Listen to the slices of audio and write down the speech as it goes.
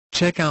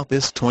Check out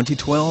this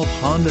 2012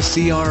 Honda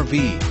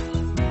CR-V.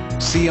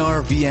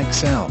 CR-V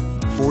XL,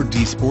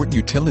 4D Sport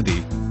Utility,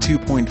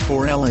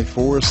 2.4 Li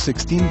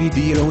 416V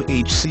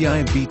DOHC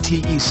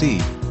i-VTEC,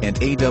 and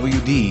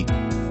AWD.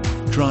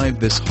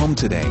 Drive this home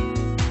today.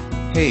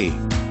 Hey!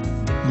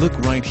 Look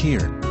right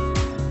here.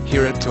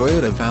 Here at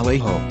Toyota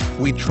Vallejo,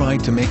 we try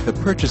to make the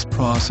purchase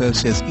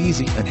process as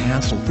easy and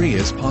hassle-free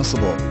as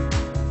possible.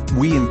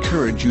 We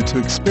encourage you to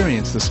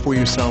experience this for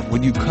yourself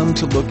when you come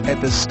to look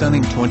at this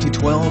stunning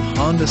 2012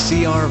 Honda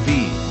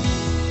CR-V.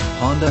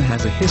 Honda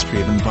has a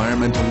history of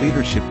environmental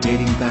leadership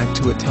dating back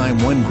to a time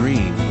when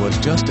green was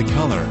just a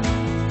color.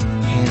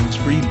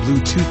 Hands-free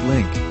Bluetooth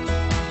link.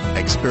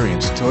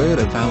 Experience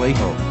Toyota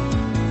Vallejo.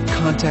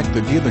 Contact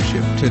the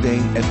dealership today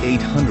at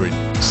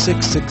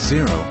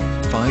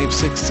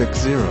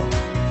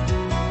 800-660-5660.